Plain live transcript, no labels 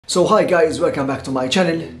So hi guys, welcome back to my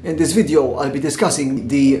channel. In this video I'll be discussing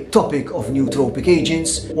the topic of nootropic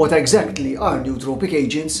agents, what exactly are nootropic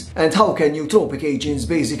agents, and how can nootropic agents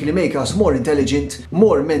basically make us more intelligent,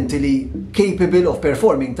 more mentally capable of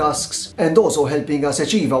performing tasks, and also helping us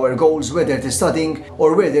achieve our goals, whether it is studying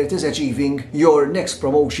or whether it is achieving your next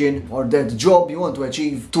promotion or that job you want to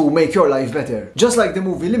achieve to make your life better. Just like the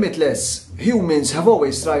movie Limitless, humans have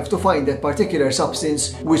always strived to find that particular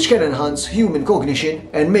substance which can enhance human cognition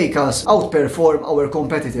and make us outperform our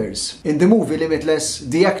competitors. In the movie Limitless,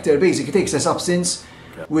 the actor basically takes a substance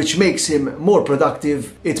which makes him more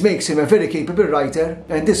productive, it makes him a very capable writer,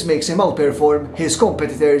 and this makes him outperform his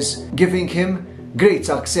competitors, giving him great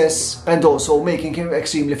success and also making him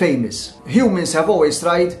extremely famous. Humans have always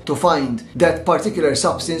tried to find that particular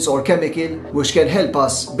substance or chemical which can help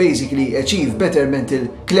us basically achieve better mental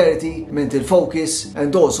clarity, mental focus,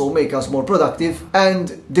 and also make us more productive.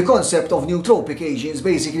 And the concept of nootropic agents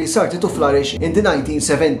basically started to flourish in the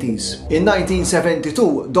 1970s. In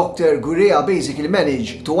 1972, Dr. Gurea basically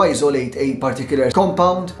managed to isolate a particular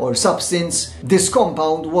compound or substance. This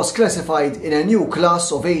compound was classified in a new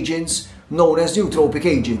class of agents known as nootropic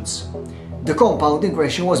agents. The compound in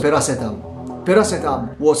question was piracetam.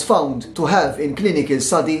 Piracetam was found to have in clinical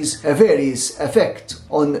studies a various effect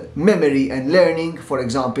on memory and learning, for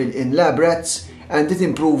example in lab rats, and it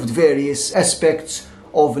improved various aspects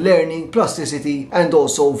of learning, plasticity, and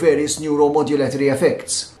also various neuromodulatory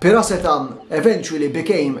effects. Piracetam eventually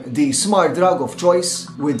became the smart drug of choice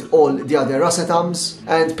with all the other racetams,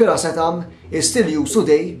 and piracetam is still used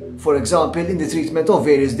today, for example, in the treatment of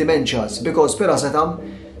various dementias, because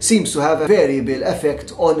piracetam seems to have a variable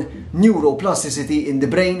effect on neuroplasticity in the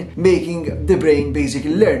brain, making the brain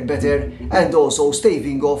basically learn better and also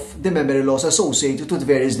staving off the memory loss associated with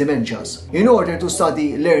various dementias. In order to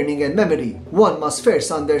study learning and memory, one must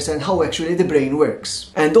first understand how actually the brain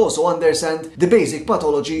works and also understand the basic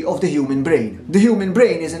pathology of the human brain. The human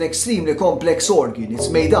brain is an extremely complex organ. It's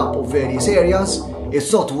made up of various areas.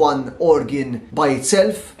 It's not one organ by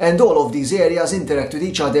itself, and all of these areas interact with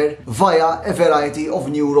each other via a variety of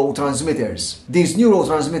neurotransmitters. These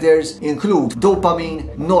neurotransmitters include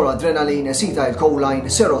dopamine, noradrenaline, acetylcholine,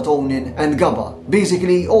 serotonin, and GABA.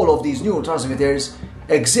 Basically, all of these neurotransmitters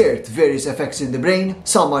exert various effects in the brain.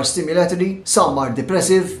 Some are stimulatory, some are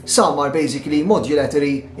depressive, some are basically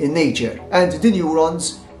modulatory in nature. And the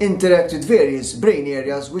neurons interact with various brain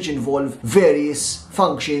areas which involve various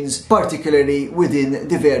functions, particularly within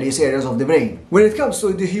the various areas of the brain. When it comes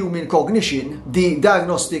to the human cognition, the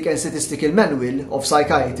Diagnostic and Statistical Manual of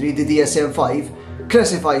Psychiatry, the DSM-5,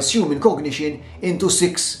 classifies human cognition into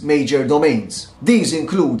 6 major domains. These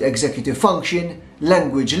include executive function,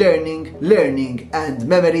 language learning, learning and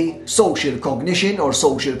memory, social cognition or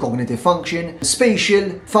social cognitive function,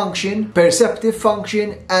 spatial function, perceptive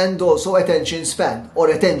function, and also attention span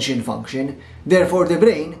or attention function. Therefore, the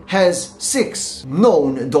brain has 6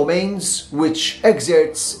 known domains which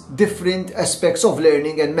exerts different aspects of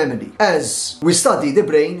learning and memory. As we study the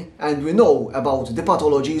brain and we know about the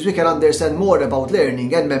pathologies, we can understand more about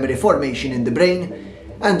learning and memory formation in the brain.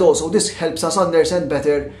 And also this helps us understand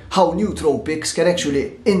better how nootropics can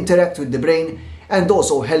actually interact with the brain and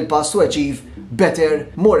also help us to achieve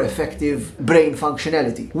better, more effective brain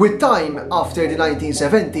functionality. With time, after the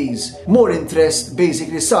 1970s, more interest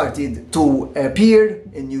basically started to appear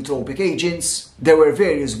in nootropic agents. There were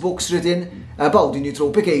various books written about the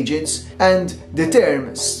nootropic agents, and the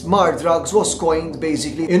term smart drugs was coined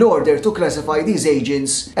basically in order to classify these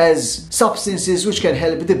agents as substances which can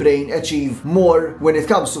help the brain achieve more when it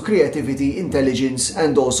comes to creativity, intelligence,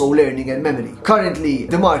 and also learning and memory. Currently,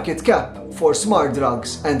 the market cap for smart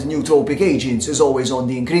drugs and nootropic agents is always on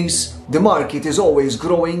the increase. The market is always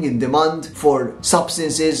growing in demand for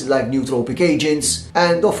substances like nootropic agents,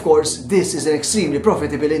 and of course this is an extremely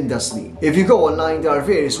profitable industry. If you go online, there are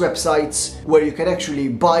various websites where you can actually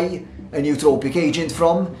buy a nootropic agent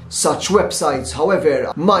from. Such websites,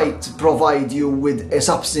 however, might provide you with a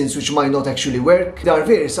substance which might not actually work. There are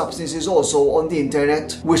various substances also on the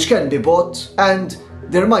internet which can be bought, and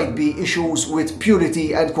there might be issues with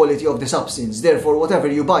purity and quality of the substance. Therefore, whatever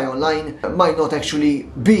you buy online might not actually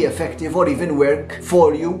be effective or even work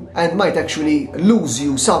for you, and might actually lose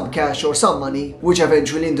you some cash or some money, which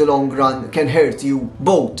eventually in the long run can hurt you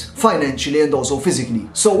both financially and also physically.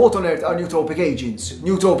 So what on earth are nootropic agents?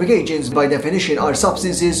 Nootropic agents by definition are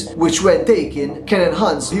substances which when taken can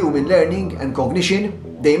enhance human learning and cognition.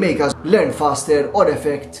 They make us learn faster or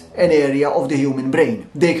affect an area of the human brain.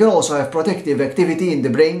 They can also have protective activity in the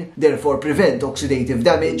brain, therefore prevent oxidative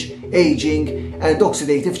damage, aging, and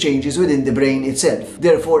oxidative changes within the brain itself.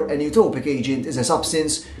 Therefore, a nootropic agent is a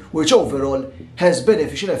substance which overall has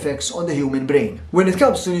beneficial effects on the human brain. When it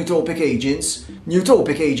comes to nootropic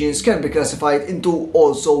agents can be classified into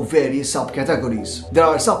also various subcategories. There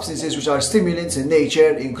are substances which are stimulants in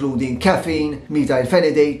nature, including caffeine,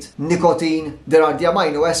 methylphenidate, nicotine. There are the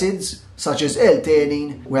amino acids, such as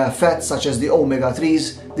L-theanine. We have fats such as the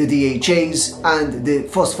omega-3s, the DHAs, and the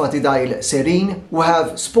phosphatidylserine. We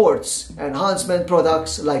have sports enhancement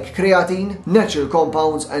products like creatine, natural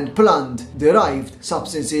compounds, and plant-derived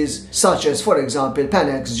substances such as, for example,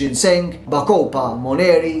 Panax ginseng, Bacopa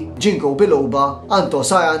monnieri, Ginkgo biloba,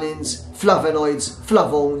 anthocyanins, flavonoids,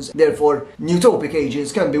 flavones. Therefore, nootropic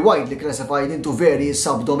agents can be widely classified into various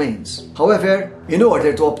subdomains. However, in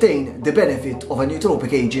order to obtain the benefit of a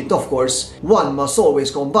nootropic agent, of course, one must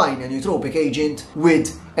always combine a nootropic agent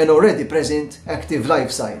with an already present active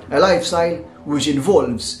lifestyle. A lifestyle which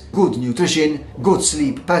involves good nutrition, good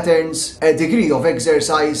sleep patterns, a degree of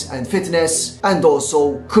exercise and fitness, and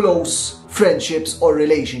also close friendships or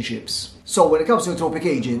relationships. So when it comes to nootropic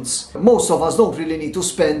agents, most of us don't really need to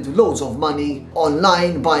spend loads of money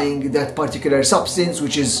online buying that particular substance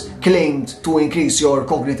which is claimed to increase your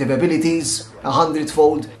cognitive abilities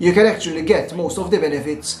 100-fold. You can actually get most of the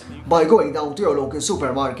benefits by going down to your local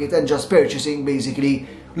supermarket and just purchasing basically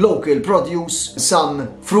local produce,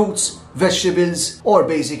 some fruits, vegetables, or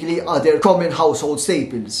basically other common household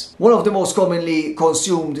staples. One of the most commonly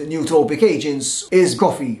consumed nootropic agents is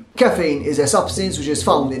coffee. Caffeine is a substance which is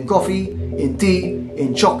found in coffee, in tea,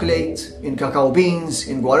 in chocolate, in cacao beans,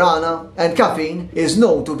 in guarana, and caffeine is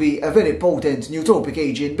known to be a very potent nootropic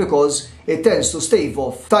agent because it tends to stave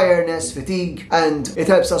off tiredness, fatigue, and it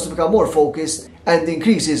helps us to become more focused and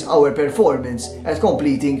increases our performance at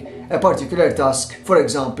completing a particular task, for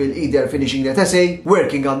example, either finishing that essay,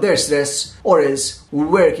 working under stress, or else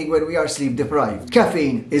working when we are sleep deprived.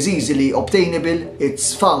 Caffeine is easily obtainable.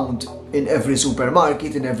 It's found in every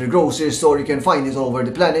supermarket, in every grocery store. You can find it all over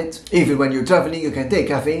the planet. Even when you're traveling, you can take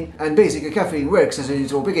caffeine. And basically, caffeine works as a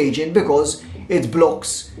nootropic agent because it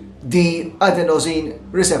blocks the adenosine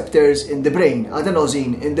receptors in the brain.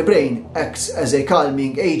 Adenosine in the brain acts as a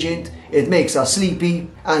calming agent. It makes us sleepy,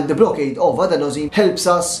 and the blockade of adenosine helps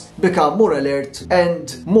us become more alert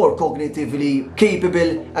and more cognitively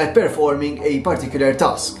capable at performing a particular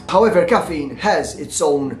task. However, caffeine has its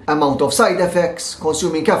own amount of side effects.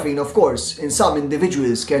 Consuming caffeine, of course, in some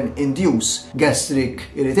individuals can induce gastric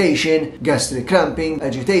irritation, gastric cramping,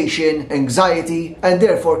 agitation, anxiety, and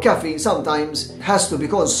therefore caffeine sometimes has to be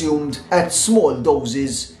consumed at small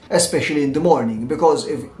doses, especially in the morning, because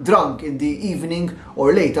if drunk in the evening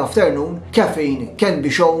or late afternoon, caffeine can be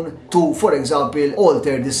shown to, for example,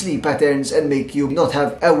 alter the sleep patterns and make you not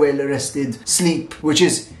have a well-rested sleep, which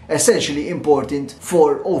is essentially important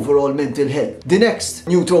for overall mental health. The next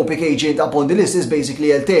nootropic agent upon the list is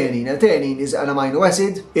basically L-theanine. L-theanine is an amino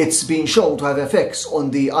acid. It's been shown to have effects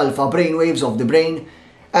on the alpha brainwaves of the brain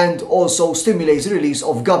and also stimulates the release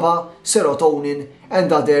of GABA, serotonin,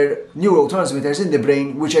 and other neurotransmitters in the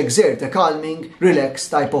brain which exert a calming, relaxed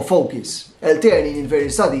type of focus. L-theanine in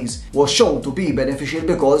various studies was shown to be beneficial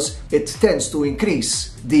because it tends to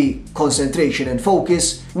increase the concentration and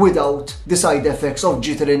focus without the side effects of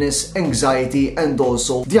jitteriness, anxiety, and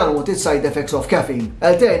also the unwanted side effects of caffeine.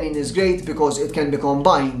 L-theanine is great because it can be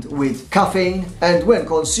combined with caffeine, and when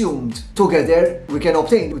consumed together, we can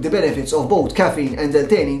obtain the benefits of both caffeine and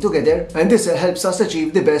L-theanine together, and this helps us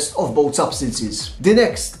achieve the best of both substances. The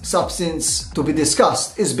next substance to be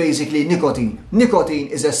discussed is basically nicotine. Nicotine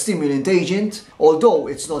is a stimulant agent, although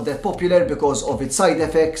it's not that popular because of its side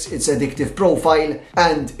effects, its addictive profile,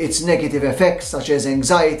 and its negative effects such as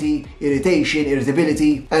anxiety, irritation,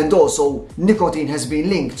 irritability, and also nicotine has been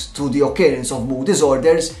linked to the occurrence of mood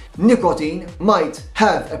disorders. Nicotine might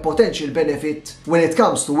have a potential benefit when it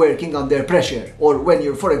comes to working under pressure, or when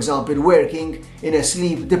you're, for example, working in a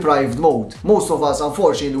sleep-deprived mode. Most of us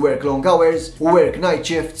unfortunately work long hours, work night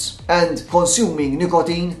shifts, and consuming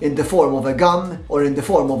nicotine in the form of a gum or in the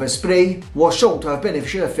form of a spray was shown to have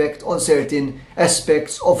beneficial effect on certain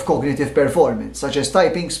aspects of cognitive performance, such as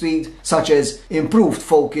typing speed, such as improved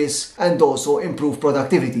focus, and also improved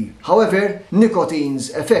productivity. However, nicotine's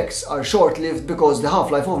effects are short-lived because the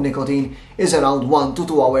half-life of nicotine is around 1 to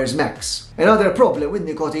 2 hours max. Another problem with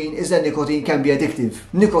nicotine is that nicotine can be addictive.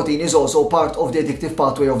 Nicotine is also part of the addictive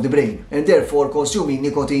pathway of the brain, and therefore consuming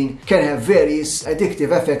nicotine can have various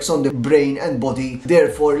addictive effects on the brain and body,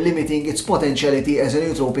 therefore limiting its potentiality as a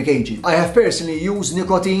nootropic agent. I have personally used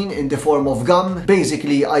nicotine in the form of gum gum.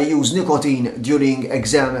 Basically, I use nicotine during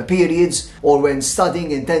exam periods or when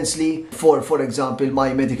studying intensely for example,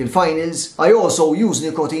 my medical finals. I also use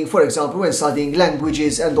nicotine, for example, when studying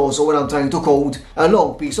languages and also when I'm trying to code a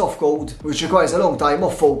long piece of code which requires a long time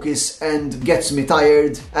of focus and gets me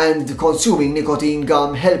tired, and consuming nicotine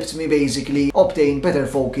gum helped me basically obtain better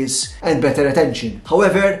focus and better attention.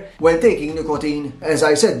 However, when taking nicotine, as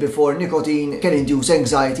I said before, nicotine can induce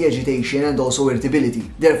anxiety, agitation and also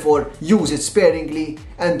irritability. Therefore, use it sparingly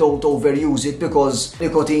and don't overuse it, because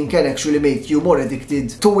nicotine can actually make you more addicted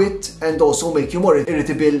to it and also make you more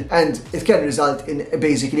irritable, and it can result in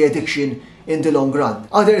basically addiction in the long run.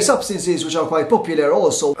 Other substances which are quite popular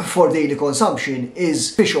also for daily consumption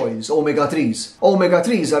is fish oils, omega-3s.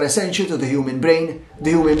 Omega-3s are essential to the human brain.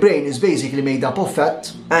 The human brain is basically made up of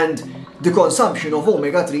fat, and the consumption of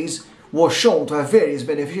omega-3s was shown to have various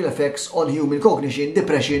beneficial effects on human cognition,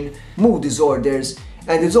 depression, mood disorders,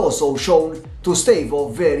 and it's also shown to stave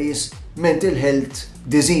off various mental health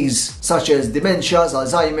disease such as dementias,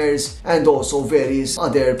 Alzheimer's, and also various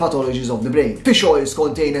other pathologies of the brain. Fish oils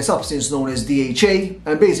contain a substance known as DHA,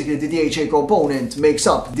 and basically the DHA component makes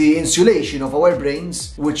up the insulation of our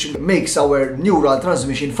brains, which makes our neural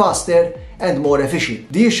transmission faster and more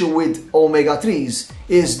efficient. The issue with omega-3s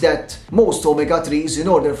is that most omega-3s, in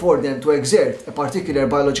order for them to exert a particular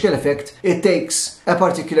biological effect, it takes a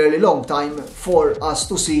particularly long time for us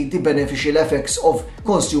to see the beneficial effects of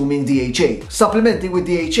consuming DHA. Supplementing with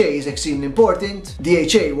DHA is extremely important.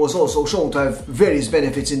 DHA was also shown to have various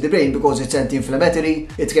benefits in the brain because it's anti-inflammatory,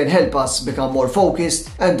 it can help us become more focused,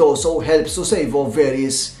 and also helps to stave off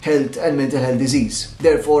various health and mental health disease.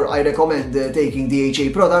 Therefore, I recommend taking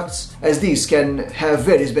DHA products, as these can have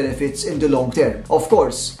various benefits in the long term. Of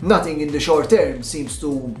course, nothing in the short term seems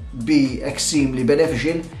to be extremely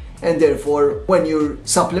beneficial, and therefore when you're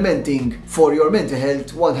supplementing for your mental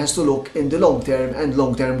health, one has to look in the long term and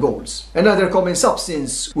long term goals. Another common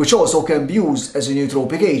substance which also can be used as a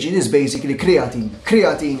nootropic agent is basically creatine.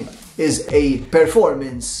 Creatine is a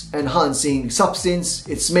performance enhancing substance.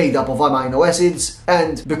 It's made up of amino acids,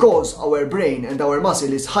 and because our brain and our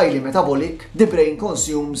muscle is highly metabolic, the brain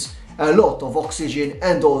consumes a lot of oxygen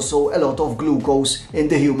and also a lot of glucose in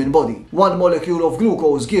the human body. One molecule of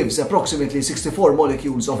glucose gives approximately 64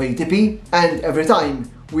 molecules of ATP, and every time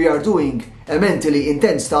we are doing a mentally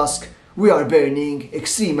intense task, we are burning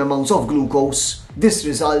extreme amounts of glucose. This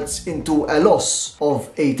results into a loss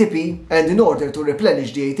of ATP, and in order to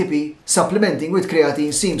replenish the ATP, supplementing with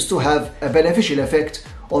creatine seems to have a beneficial effect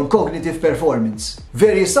on cognitive performance.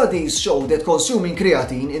 Various studies show that consuming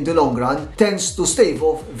creatine in the long run tends to stave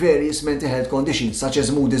off various mental health conditions such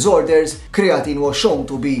as mood disorders. Creatine was shown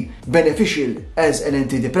to be beneficial as an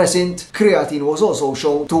antidepressant. Creatine was also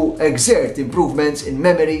shown to exert improvements in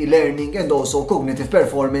memory, learning, and also cognitive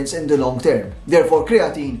performance in the long term. Therefore,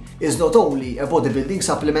 creatine is not only a bodybuilding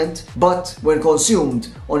supplement, but when consumed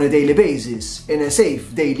on a daily basis in a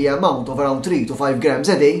safe daily amount of around 3 to 5 grams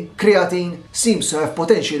a day, creatine seems to have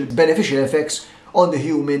potential beneficial effects on the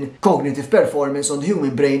human cognitive performance, on the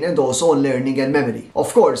human brain, and also on learning and memory.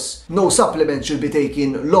 Of course, no supplement should be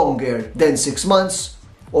taken longer than 6 months,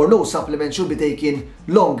 or no supplement should be taken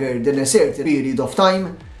longer than a certain period of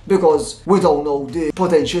time, because we don't know the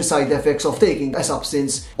potential side effects of taking a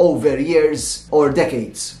substance over years or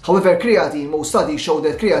decades. However, creatine, most studies show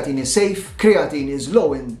that creatine is safe, creatine is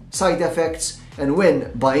low in side effects, and when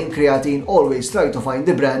buying creatine, always try to find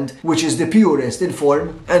the brand which is the purest in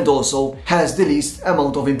form and also has the least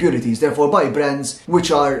amount of impurities. Therefore, buy brands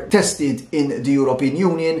which are tested in the European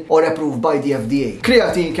Union or approved by the FDA.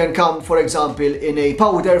 Creatine can come, for example, in a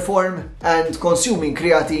powder form, and consuming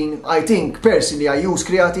creatine, I think personally I use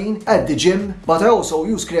creatine at the gym, but I also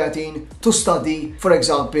use creatine to study, for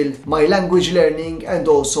example, my language learning and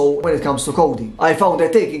also when it comes to coding. I found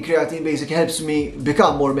that taking creatine basically helps me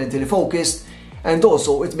become more mentally focused, and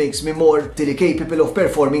also it makes me more capable of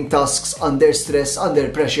performing tasks under stress, under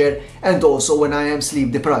pressure, and also when I am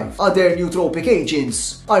sleep deprived. Other nootropic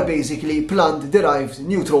agents are basically plant-derived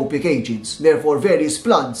nootropic agents. Therefore, various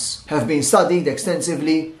plants have been studied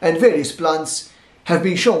extensively, and various plants have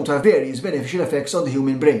been shown to have various beneficial effects on the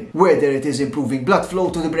human brain, whether it is improving blood flow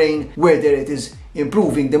to the brain, whether it is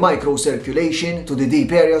improving the microcirculation to the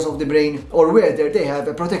deep areas of the brain, or whether they have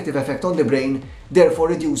a protective effect on the brain, therefore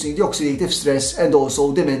reducing the oxidative stress and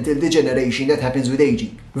also the mental degeneration that happens with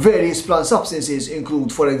aging. Various plant substances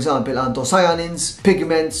include, for example, anthocyanins,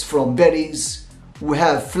 pigments from berries. We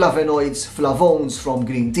have flavonoids, flavones from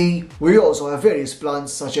green tea. We also have various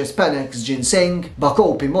plants such as Panax ginseng,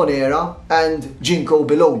 Bacopi monera, and Ginkgo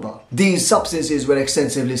biloba. These substances were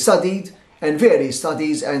extensively studied, and various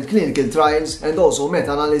studies and clinical trials and also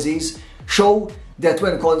meta-analyses show that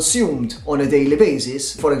when consumed on a daily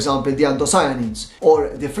basis, for example the anthocyanins or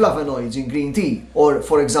the flavonoids in green tea, or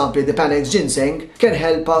for example the Panax ginseng, can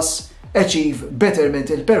help us achieve better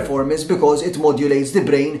mental performance because it modulates the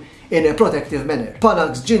brain in a protective manner.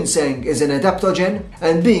 Panax ginseng is an adaptogen,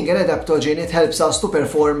 and being an adaptogen, it helps us to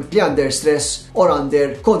perform under stress or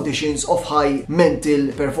under conditions of high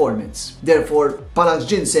mental performance. Therefore, Panax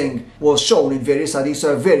ginseng was shown in various studies to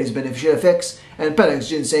have various beneficial effects, and Panax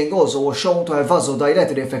ginseng also was shown to have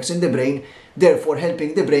vasodilatory effects in the brain, therefore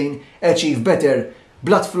helping the brain achieve better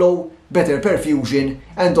blood flow, better perfusion,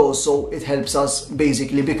 and also it helps us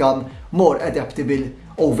basically become more adaptable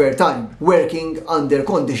over time, working under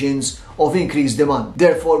conditions of increased demand.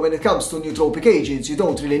 Therefore, when it comes to nootropic agents, you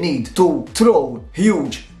don't really need to throw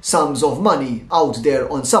huge sums of money out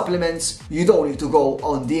there on supplements. You don't need to go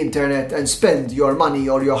on the internet and spend your money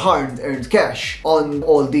or your hard-earned cash on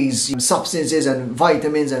all these substances and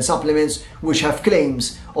vitamins and supplements which have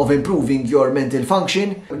claims of improving your mental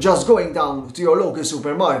function. Just going down to your local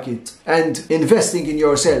supermarket and investing in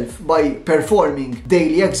yourself by performing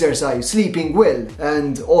daily exercise, sleeping well,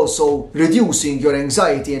 and also reducing your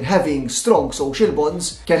anxiety and having strong social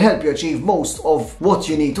bonds can help you achieve most of what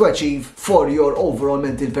you need to achieve for your overall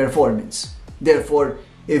mental performance. Therefore,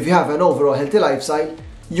 if you have an overall healthy lifestyle,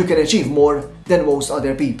 you can achieve more than most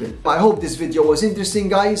other people. I hope this video was interesting,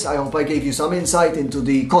 guys. I hope I gave you some insight into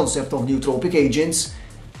the concept of nootropic agents.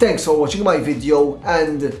 Thanks for watching my video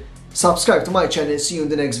and subscribe to my channel. See you in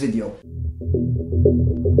the next video.